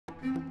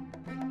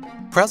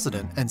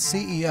President and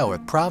CEO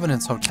at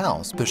Providence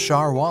Hotels,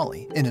 Bashar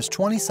Wali, in his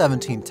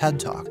 2017 TED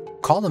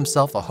Talk, called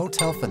himself a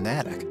hotel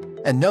fanatic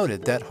and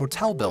noted that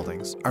hotel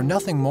buildings are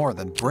nothing more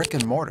than brick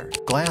and mortar,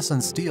 glass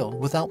and steel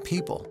without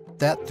people,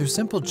 that through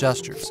simple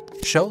gestures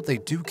show they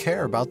do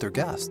care about their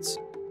guests.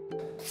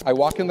 I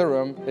walk in the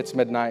room, it's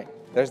midnight,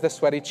 there's the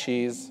sweaty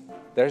cheese,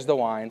 there's the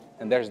wine,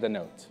 and there's the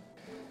note.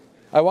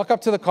 I walk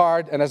up to the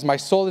card, and as my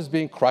soul is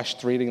being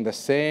crushed reading the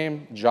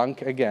same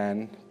junk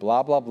again,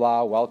 blah, blah,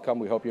 blah, welcome,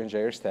 we hope you enjoy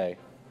your stay.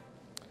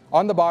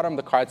 On the bottom,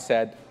 the card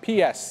said,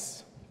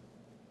 P.S.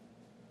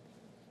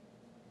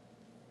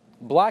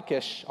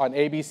 Blackish on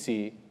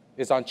ABC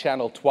is on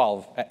channel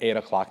 12 at 8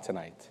 o'clock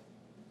tonight.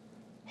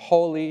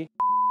 Holy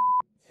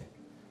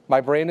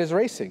my brain is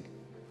racing.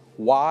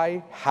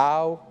 Why?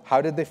 How?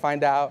 How did they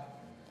find out?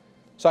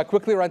 So I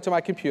quickly run to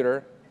my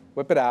computer,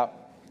 whip it out.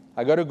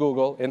 I go to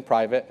Google in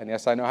private, and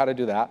yes, I know how to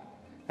do that.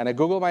 And I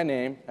Google my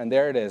name, and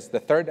there it is. The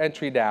third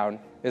entry down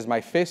is my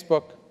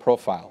Facebook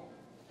profile.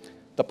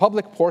 The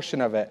public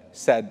portion of it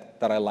said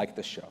that I liked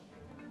the show.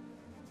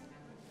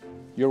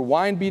 Your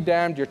wine be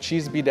damned, your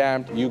cheese be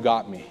damned, you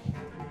got me.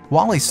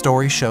 Wali's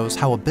story shows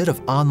how a bit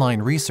of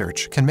online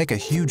research can make a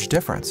huge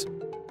difference.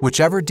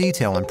 Whichever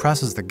detail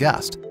impresses the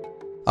guest,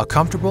 a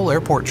comfortable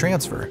airport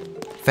transfer,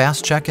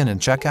 fast check-in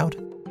and check-out,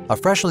 a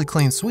freshly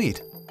cleaned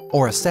suite,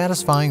 or a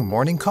satisfying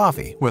morning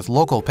coffee with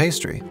local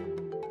pastry,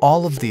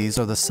 all of these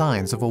are the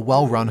signs of a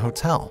well-run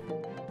hotel.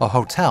 A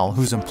hotel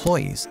whose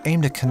employees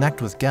aim to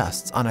connect with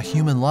guests on a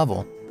human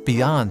level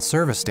beyond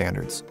service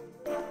standards.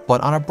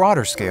 But on a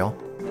broader scale,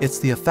 it's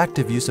the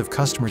effective use of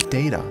customer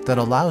data that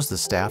allows the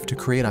staff to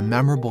create a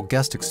memorable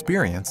guest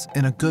experience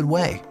in a good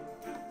way.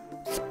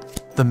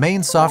 The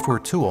main software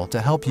tool to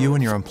help you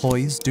and your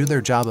employees do their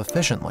job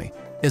efficiently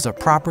is a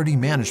property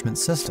management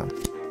system.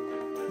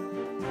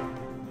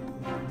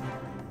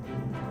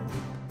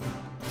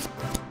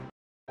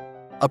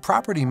 A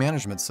property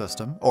management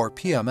system, or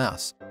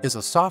PMS, is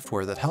a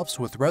software that helps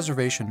with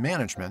reservation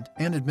management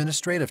and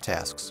administrative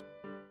tasks.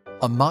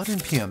 A modern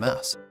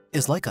PMS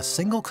is like a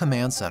single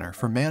command center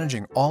for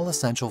managing all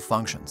essential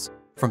functions,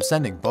 from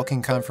sending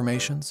booking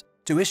confirmations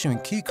to issuing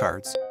key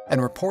cards and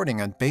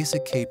reporting on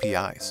basic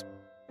KPIs.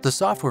 The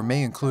software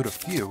may include a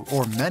few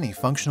or many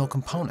functional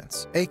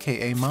components,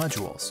 aka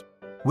modules.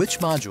 Which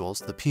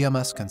modules the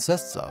PMS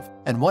consists of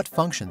and what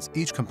functions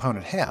each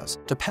component has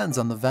depends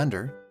on the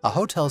vendor, a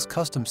hotel's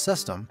custom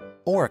system,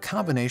 or a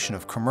combination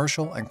of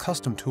commercial and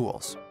custom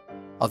tools.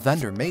 A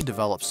vendor may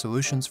develop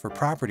solutions for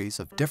properties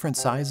of different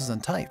sizes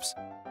and types,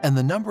 and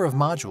the number of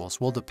modules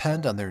will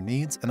depend on their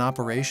needs and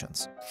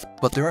operations.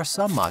 But there are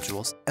some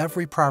modules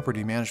every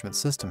property management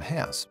system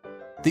has.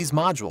 These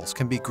modules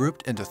can be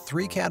grouped into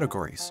three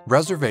categories: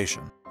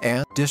 reservation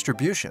and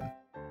distribution,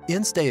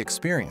 in-stay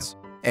experience,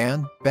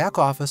 and back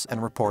office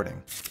and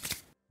reporting.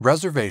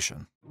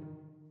 Reservation.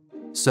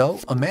 So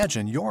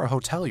imagine you're a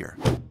hotelier.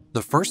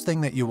 The first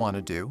thing that you want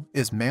to do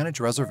is manage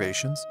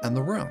reservations and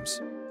the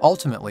rooms,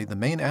 ultimately the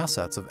main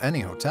assets of any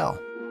hotel.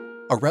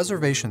 A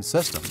reservation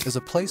system is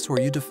a place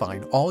where you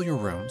define all your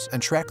rooms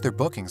and track their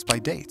bookings by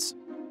dates.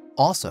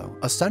 Also,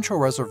 a central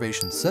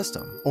reservation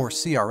system, or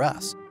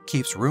CRS,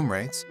 keeps room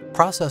rates,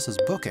 processes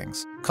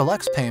bookings,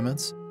 collects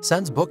payments,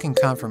 sends booking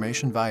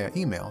confirmation via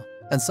email,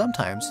 and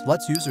sometimes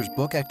lets users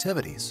book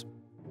activities.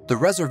 The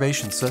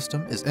reservation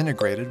system is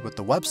integrated with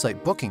the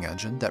website booking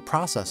engine that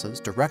processes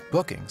direct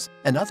bookings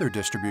and other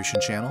distribution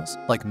channels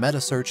like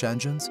meta search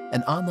engines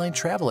and online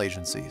travel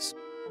agencies.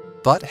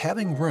 But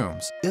having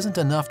rooms isn't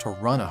enough to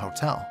run a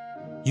hotel.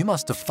 You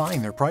must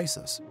define their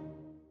prices.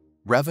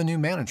 Revenue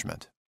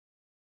management.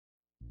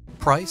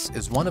 Price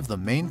is one of the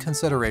main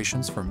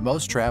considerations for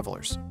most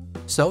travelers.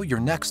 So your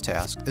next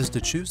task is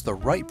to choose the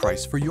right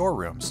price for your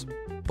rooms.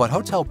 But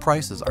hotel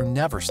prices are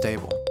never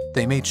stable.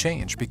 They may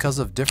change because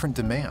of different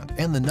demand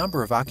and the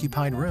number of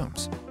occupied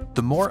rooms.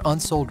 The more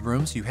unsold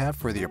rooms you have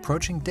for the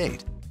approaching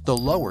date, the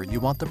lower you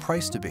want the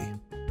price to be.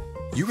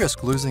 You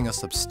risk losing a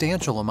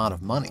substantial amount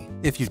of money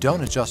if you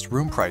don't adjust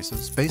room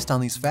prices based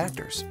on these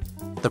factors.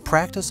 The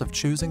practice of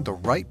choosing the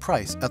right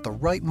price at the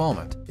right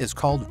moment is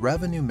called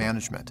revenue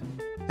management.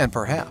 And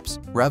perhaps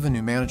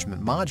revenue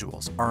management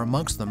modules are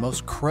amongst the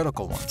most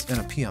critical ones in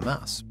a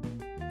PMS.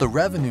 The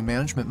revenue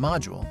management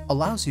module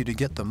allows you to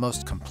get the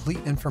most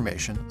complete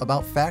information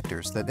about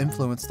factors that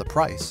influence the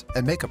price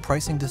and make a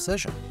pricing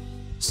decision.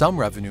 Some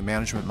revenue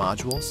management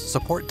modules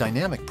support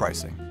dynamic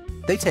pricing.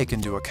 They take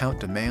into account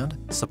demand,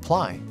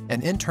 supply,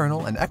 and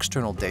internal and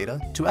external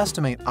data to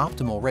estimate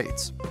optimal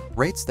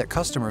rates that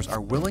customers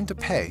are willing to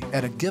pay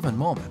at a given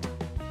moment.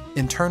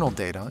 Internal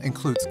data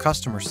includes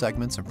customer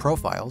segments and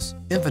profiles,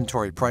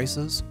 inventory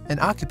prices, and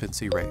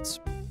occupancy rates.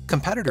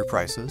 Competitor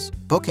prices,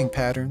 booking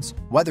patterns,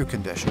 weather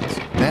conditions,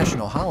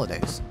 national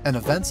holidays, and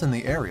events in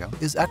the area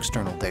is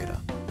external data.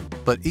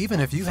 But even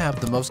if you have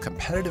the most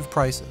competitive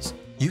prices,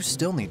 you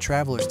still need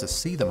travelers to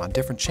see them on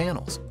different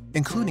channels,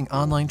 including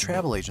online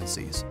travel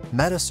agencies,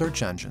 meta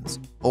search engines,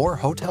 or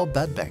hotel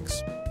bed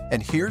banks.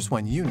 And here's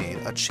when you need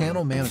a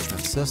channel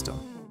management system.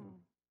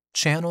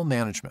 Channel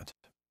management.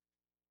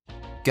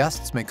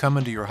 Guests may come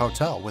into your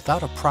hotel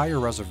without a prior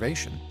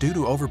reservation due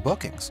to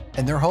overbookings,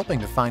 and they're hoping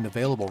to find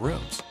available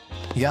rooms.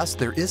 Yes,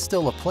 there is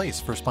still a place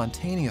for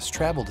spontaneous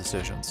travel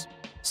decisions.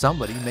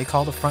 Somebody may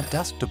call the front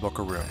desk to book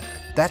a room.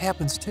 That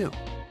happens too.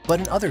 But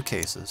in other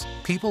cases,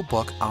 people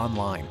book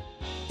online.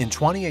 In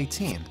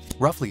 2018,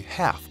 roughly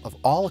half of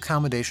all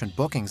accommodation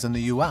bookings in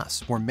the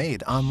US were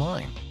made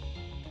online.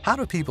 How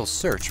do people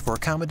search for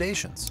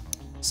accommodations?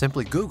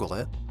 Simply Google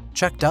it,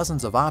 check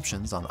dozens of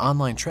options on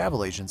online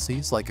travel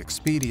agencies like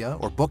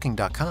Expedia or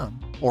Booking.com,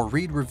 or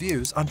read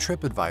reviews on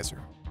TripAdvisor.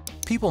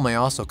 People may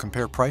also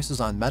compare prices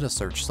on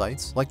meta-search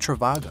sites like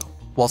Trivago,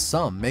 while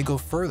some may go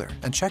further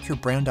and check your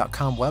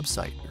brand.com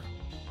website.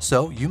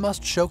 So you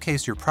must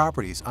showcase your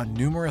properties on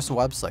numerous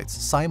websites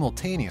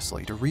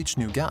simultaneously to reach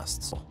new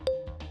guests.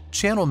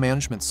 Channel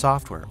management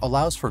software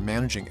allows for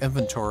managing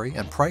inventory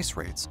and price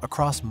rates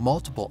across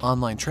multiple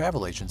online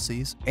travel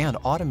agencies and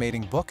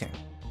automating booking.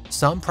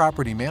 Some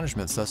property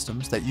management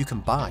systems that you can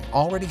buy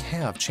already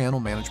have channel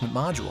management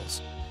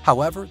modules.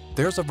 However,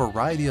 there's a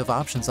variety of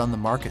options on the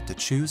market to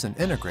choose and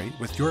integrate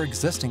with your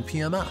existing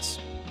PMS.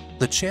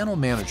 The channel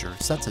manager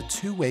sets a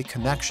two-way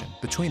connection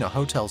between a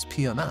hotel's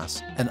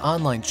PMS and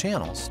online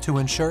channels to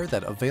ensure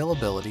that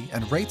availability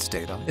and rates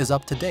data is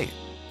up to date.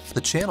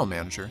 The channel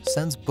manager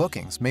sends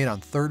bookings made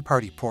on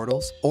third-party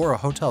portals or a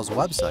hotel's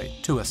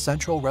website to a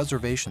central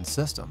reservation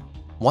system.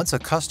 Once a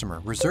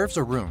customer reserves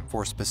a room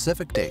for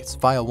specific dates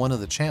via one of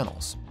the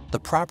channels, the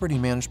property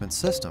management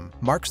system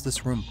marks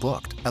this room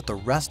booked at the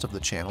rest of the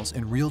channels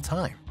in real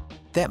time.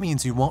 That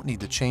means you won't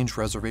need to change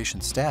reservation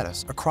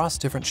status across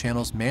different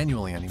channels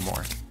manually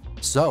anymore.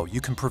 So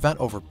you can prevent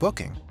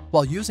overbooking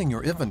while using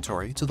your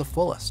inventory to the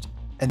fullest.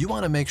 And you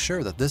want to make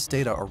sure that this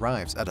data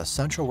arrives at a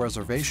central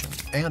reservation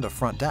and a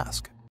front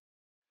desk.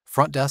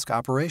 Front desk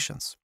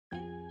operations.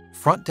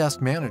 Front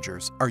desk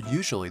managers are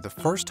usually the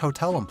first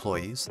hotel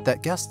employees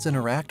that guests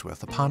interact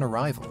with upon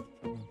arrival.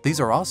 These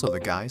are also the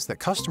guys that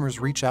customers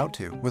reach out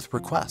to with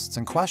requests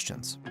and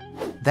questions.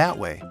 That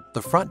way,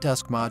 the front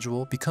desk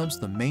module becomes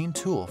the main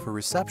tool for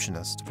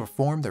receptionists to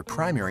perform their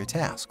primary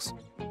tasks.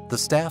 The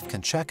staff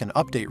can check and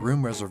update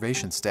room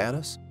reservation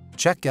status,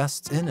 check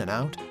guests in and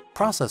out,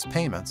 process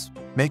payments,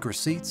 make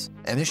receipts,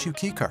 and issue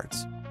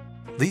keycards.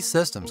 These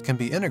systems can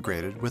be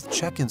integrated with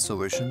check-in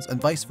solutions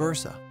and vice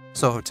versa,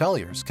 so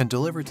hoteliers can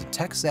deliver to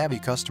tech-savvy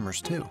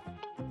customers too.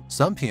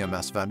 Some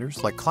PMS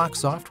vendors, like Clock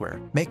Software,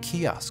 make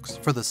kiosks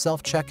for the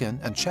self-check-in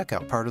and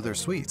checkout part of their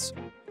suites.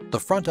 The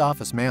front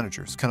office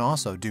managers can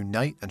also do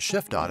night and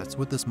shift audits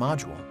with this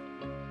module.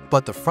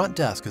 But the front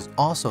desk is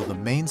also the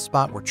main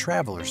spot where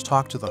travelers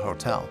talk to the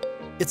hotel.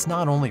 It's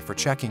not only for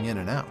checking in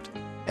and out,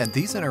 and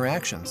these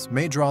interactions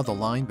may draw the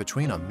line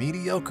between a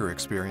mediocre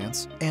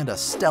experience and a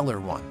stellar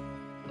one.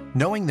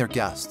 Knowing their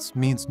guests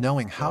means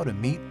knowing how to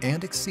meet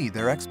and exceed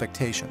their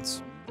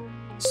expectations.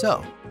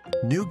 So,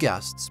 new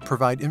guests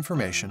provide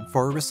information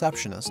for a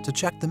receptionist to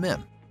check them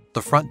in.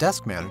 The front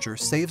desk manager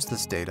saves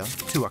this data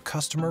to a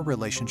customer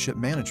relationship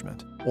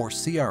management, or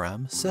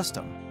CRM,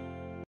 system.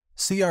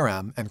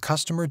 CRM and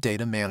customer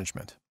data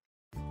management.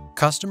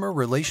 Customer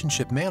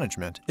relationship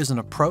management is an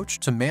approach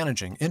to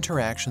managing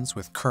interactions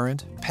with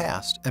current,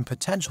 past, and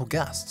potential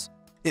guests.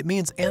 It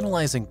means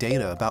analyzing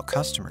data about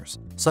customers,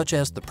 such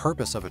as the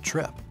purpose of a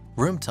trip,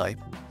 room type,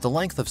 the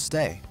length of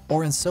stay,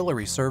 or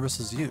ancillary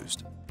services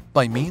used.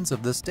 By means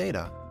of this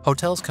data,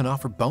 hotels can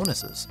offer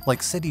bonuses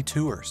like city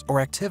tours or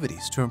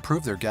activities to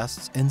improve their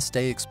guests'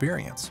 in-stay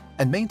experience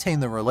and maintain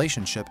the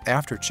relationship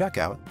after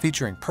checkout,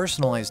 featuring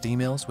personalized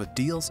emails with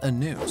deals and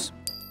news.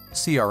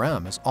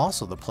 CRM is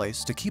also the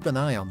place to keep an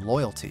eye on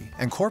loyalty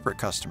and corporate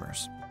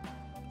customers.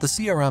 The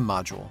CRM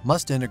module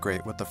must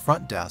integrate with the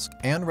front desk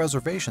and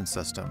reservation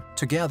system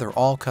to gather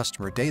all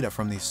customer data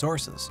from these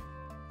sources.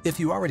 If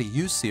you already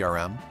use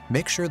CRM,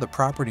 make sure the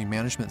property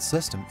management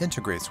system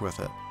integrates with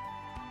it.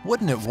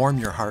 Wouldn't it warm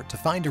your heart to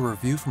find a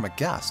review from a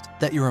guest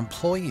that your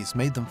employees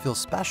made them feel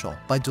special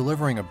by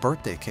delivering a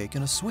birthday cake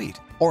in a suite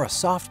or a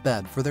soft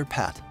bed for their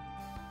pet?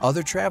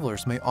 Other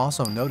travelers may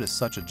also notice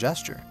such a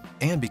gesture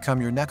and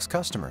become your next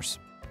customers.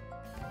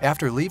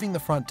 After leaving the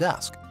front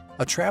desk,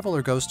 a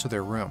traveler goes to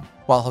their room,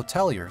 while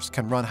hoteliers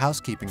can run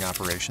housekeeping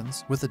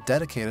operations with a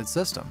dedicated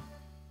system.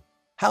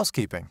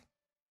 Housekeeping.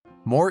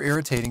 More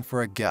irritating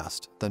for a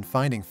guest than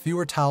finding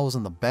fewer towels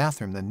in the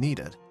bathroom than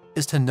needed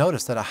is to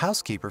notice that a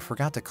housekeeper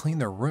forgot to clean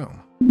their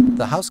room.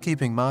 The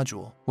housekeeping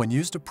module, when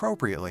used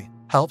appropriately,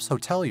 helps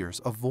hoteliers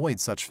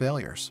avoid such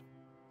failures.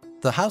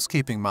 The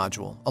housekeeping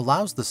module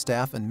allows the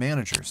staff and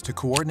managers to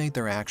coordinate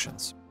their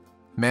actions.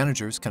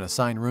 Managers can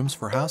assign rooms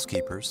for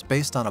housekeepers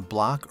based on a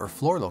block or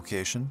floor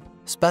location,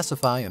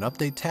 specify and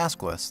update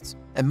task lists,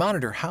 and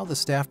monitor how the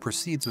staff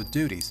proceeds with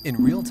duties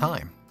in real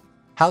time.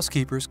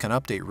 Housekeepers can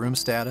update room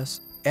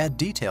status, add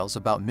details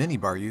about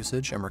minibar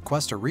usage and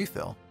request a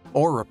refill,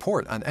 or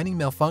report on any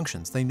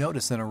malfunctions they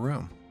notice in a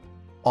room.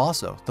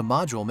 Also, the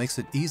module makes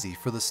it easy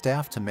for the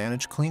staff to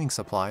manage cleaning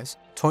supplies,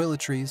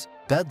 toiletries,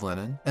 bed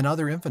linen, and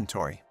other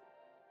inventory.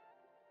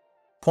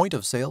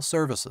 Point-of-sale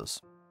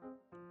services.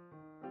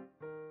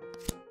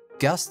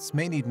 Guests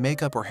may need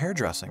makeup or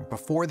hairdressing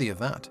before the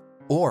event,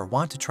 or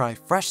want to try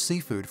fresh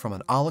seafood from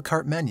an a la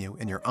carte menu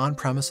in your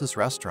on-premises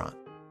restaurant.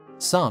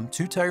 Some,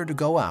 too tired to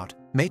go out,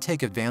 may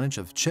take advantage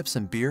of chips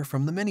and beer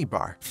from the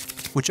minibar.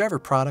 Whichever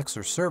products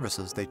or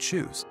services they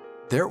choose,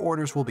 their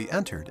orders will be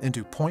entered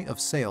into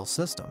point-of-sale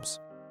systems.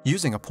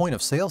 Using a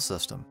point-of-sale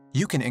system,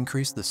 you can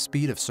increase the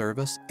speed of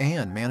service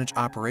and manage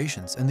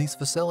operations in these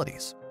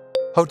facilities.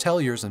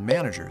 Hoteliers and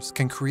managers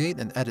can create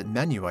and edit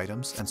menu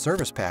items and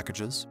service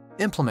packages,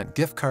 implement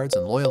gift cards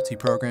and loyalty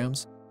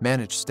programs,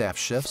 manage staff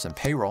shifts and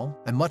payroll,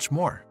 and much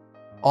more.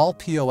 All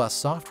POS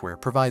software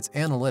provides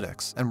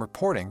analytics and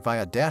reporting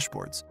via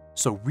dashboards,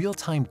 so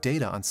real-time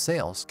data on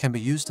sales can be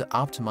used to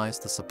optimize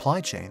the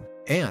supply chain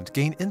and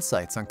gain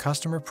insights on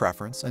customer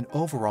preference and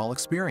overall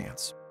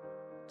experience.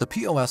 The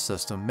POS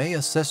system may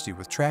assist you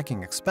with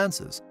tracking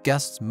expenses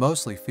guests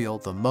mostly feel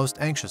the most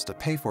anxious to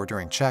pay for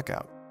during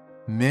checkout,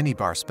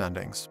 minibar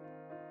spendings.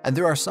 And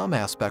there are some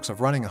aspects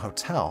of running a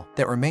hotel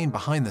that remain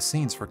behind the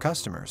scenes for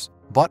customers,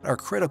 but are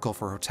critical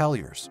for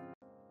hoteliers.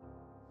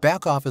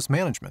 Back office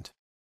management.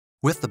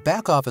 With the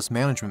back office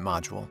management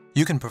module,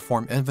 you can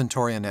perform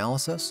inventory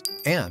analysis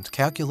and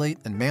calculate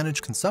and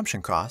manage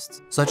consumption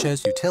costs such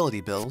as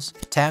utility bills,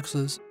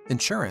 taxes,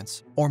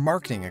 insurance, or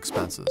marketing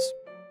expenses.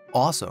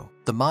 Also,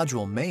 the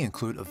module may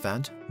include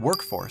event,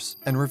 workforce,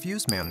 and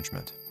reviews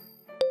management.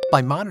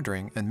 By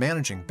monitoring and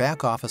managing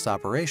back office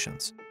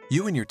operations,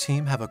 you and your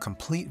team have a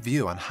complete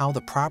view on how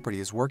the property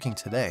is working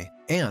today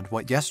and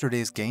what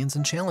yesterday's gains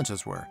and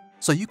challenges were,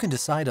 so you can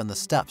decide on the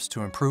steps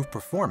to improve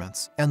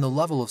performance and the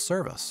level of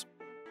service.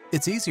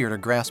 It's easier to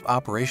grasp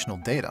operational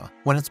data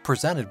when it's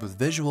presented with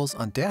visuals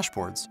on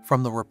dashboards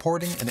from the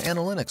Reporting and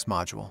Analytics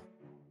module.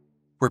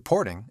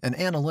 Reporting and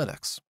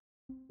Analytics.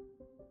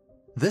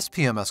 This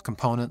PMS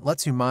component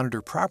lets you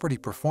monitor property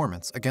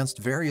performance against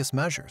various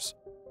measures.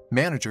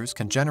 Managers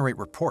can generate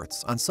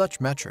reports on such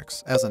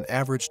metrics as an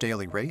average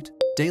daily rate,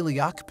 daily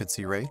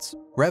occupancy rates,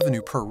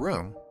 revenue per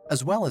room,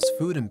 as well as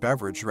food and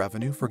beverage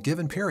revenue for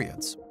given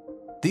periods.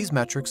 These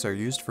metrics are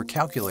used for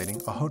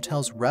calculating a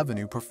hotel's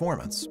revenue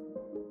performance.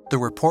 The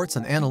Reports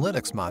and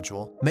Analytics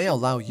module may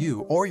allow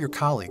you or your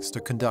colleagues to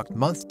conduct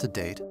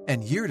month-to-date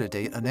and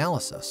year-to-date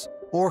analysis,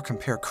 or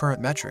compare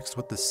current metrics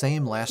with the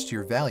same last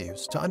year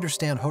values to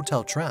understand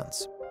hotel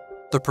trends.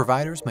 The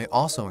providers may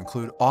also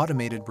include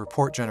automated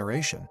report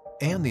generation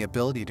and the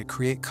ability to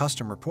create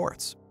custom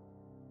reports.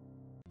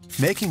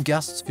 Making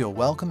guests feel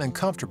welcome and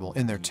comfortable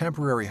in their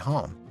temporary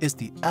home is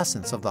the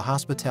essence of the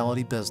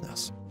hospitality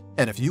business.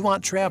 And if you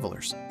want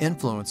travelers,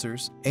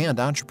 influencers, and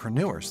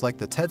entrepreneurs like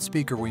the TED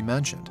speaker we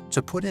mentioned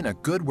to put in a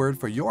good word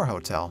for your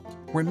hotel,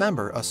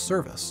 remember a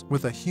service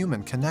with a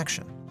human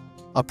connection.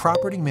 A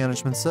property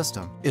management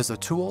system is a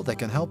tool that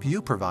can help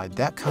you provide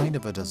that kind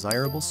of a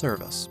desirable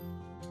service.